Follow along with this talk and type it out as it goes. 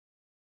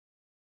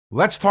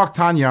Let's talk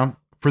Tanya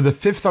for the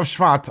 5th of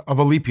Shevat of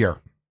a leap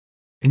year.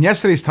 In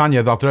yesterday's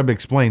Tanya, the Alter Rebbe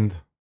explained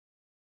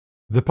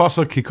the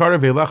pasuk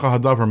Kikarev Eilecha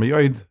Hadavar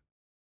Miyoid,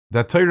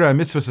 that Torah and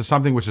mitzvahs is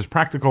something which is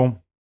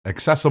practical,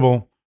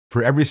 accessible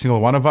for every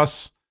single one of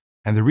us,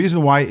 and the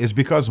reason why is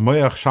because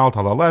Moyach Shalt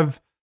Halalev,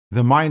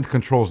 the mind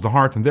controls the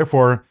heart, and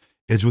therefore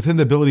it's within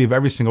the ability of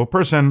every single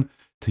person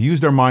to use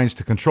their minds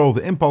to control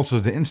the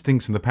impulses, the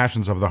instincts, and the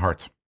passions of the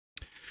heart.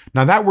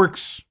 Now that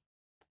works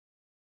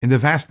in the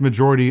vast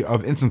majority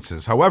of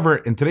instances. However,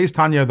 in today's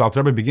Tanya, the Alter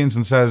Rebbe begins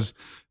and says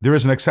there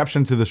is an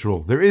exception to this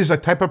rule. There is a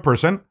type of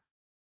person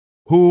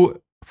who,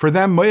 for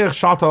them, Moyach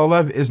Shalt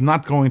Halalev is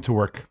not going to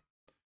work.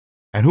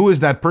 And who is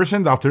that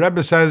person? The Alter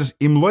Rebbe says,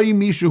 Im loi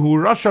mishu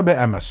rasha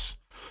be'emes.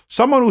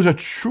 Someone who's a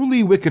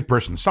truly wicked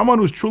person, someone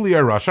who's truly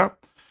a rasha.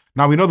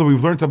 Now we know that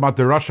we've learned about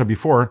the rasha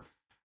before,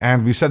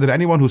 and we said that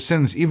anyone who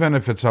sins, even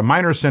if it's a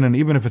minor sin, and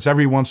even if it's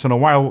every once in a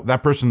while,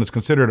 that person is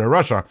considered a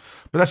rasha.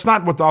 But that's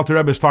not what the Alter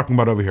Rebbe is talking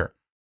about over here.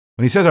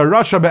 When he says a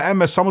rasha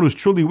be'emes, someone who's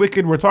truly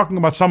wicked, we're talking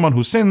about someone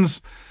who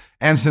sins,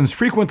 and sins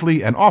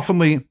frequently and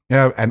often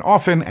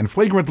and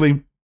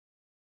flagrantly.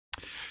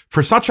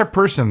 For such a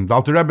person, the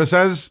Alter Rebbe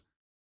says,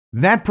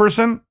 that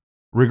person,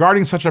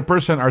 regarding such a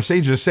person, our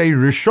sages say,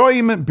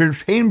 Rishoim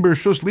birchein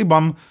birshus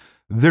libam,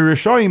 the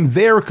Rishoim,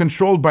 they are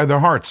controlled by their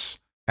hearts,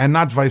 and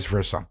not vice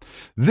versa.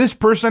 This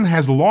person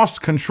has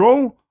lost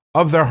control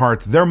of their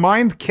heart. Their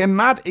mind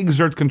cannot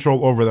exert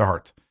control over their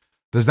heart.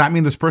 Does that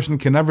mean this person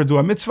can never do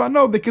a mitzvah?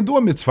 No, they can do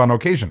a mitzvah on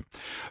occasion,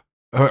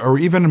 or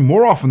even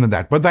more often than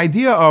that. But the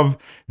idea of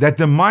that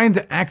the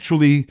mind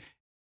actually,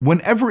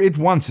 whenever it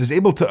wants, is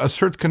able to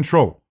assert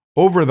control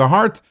over the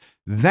heart,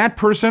 that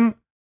person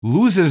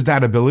loses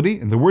that ability.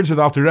 In the words of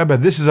the Alter Rebbe,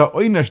 this is a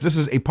oynesh, this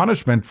is a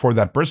punishment for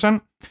that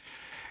person.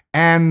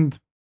 And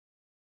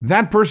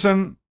that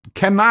person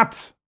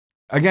cannot,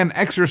 again,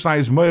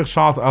 exercise Moyach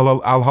Shalt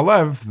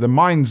al-Halev, the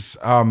mind's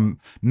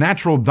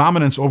natural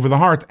dominance over the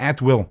heart,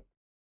 at will.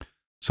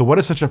 So what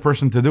is such a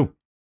person to do?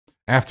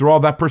 After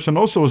all, that person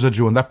also is a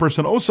Jew, and that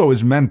person also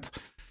is meant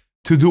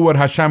to do what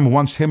Hashem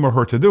wants him or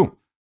her to do.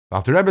 The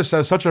Alter Rebbe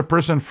says such a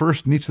person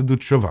first needs to do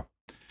tshuva.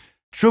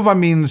 Tshuva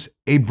means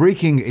a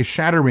breaking, a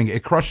shattering, a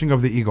crushing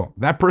of the ego.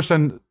 That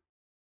person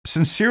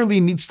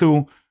sincerely needs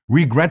to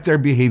regret their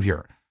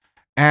behavior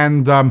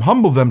and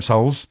humble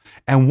themselves.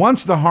 And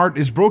once the heart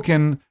is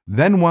broken,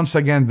 then once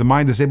again, the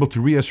mind is able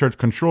to reassert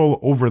control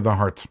over the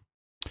heart.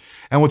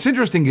 And what's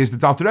interesting is that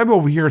the Alter Rebbe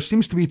over here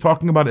seems to be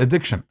talking about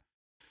addiction.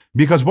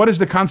 Because what is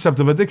the concept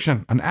of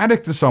addiction? An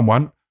addict is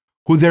someone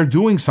who they're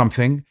doing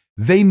something,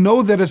 they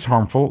know that it's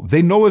harmful,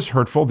 they know it's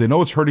hurtful, they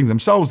know it's hurting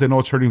themselves, they know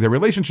it's hurting their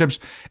relationships,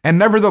 and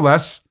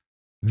nevertheless,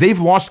 they've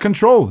lost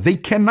control. They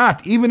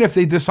cannot, even if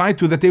they decide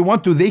to, that they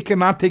want to, they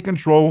cannot take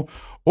control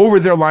over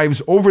their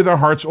lives, over their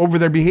hearts, over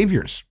their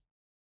behaviors.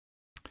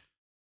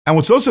 And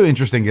what's also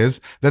interesting is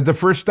that the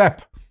first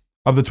step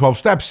of the 12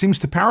 steps seems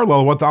to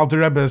parallel what the Alter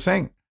Rebbe is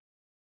saying,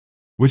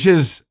 which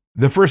is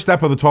the first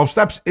step of the 12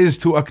 steps is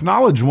to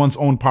acknowledge one's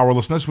own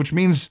powerlessness, which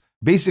means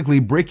basically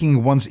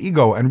breaking one's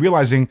ego and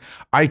realizing,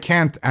 I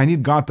can't, I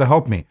need God to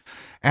help me.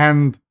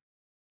 And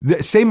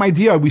the same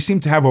idea we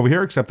seem to have over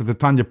here, except that the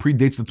Tanya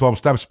predates the 12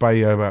 steps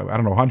by,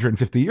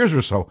 150 years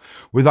or so,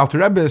 with Alter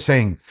Rebbe is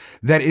saying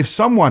that if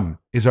someone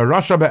is a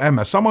rasha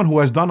be'emes, someone who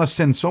has done a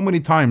sin so many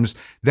times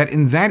that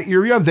in that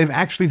area,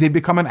 they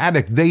become an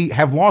addict. They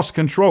have lost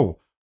control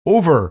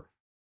over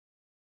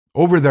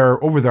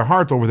their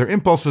heart, over their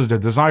impulses, their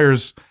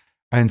desires.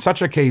 And in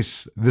such a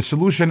case, the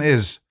solution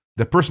is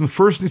the person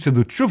first needs to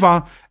do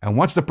tshuva, and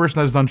once the person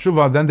has done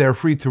tshuva, then they are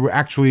free to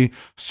actually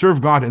serve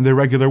God in their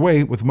regular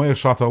way with Moyach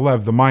Shalt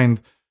Halalev, the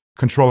mind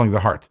controlling the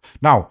heart.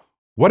 Now,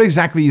 what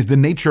exactly is the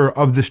nature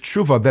of this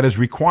tshuva that is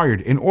required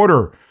in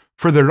order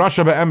for the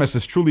rasha be'emes,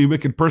 this truly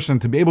wicked person,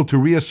 to be able to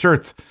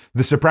reassert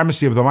the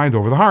supremacy of the mind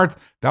over the heart?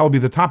 That will be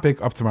the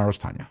topic of tomorrow's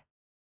Tanya.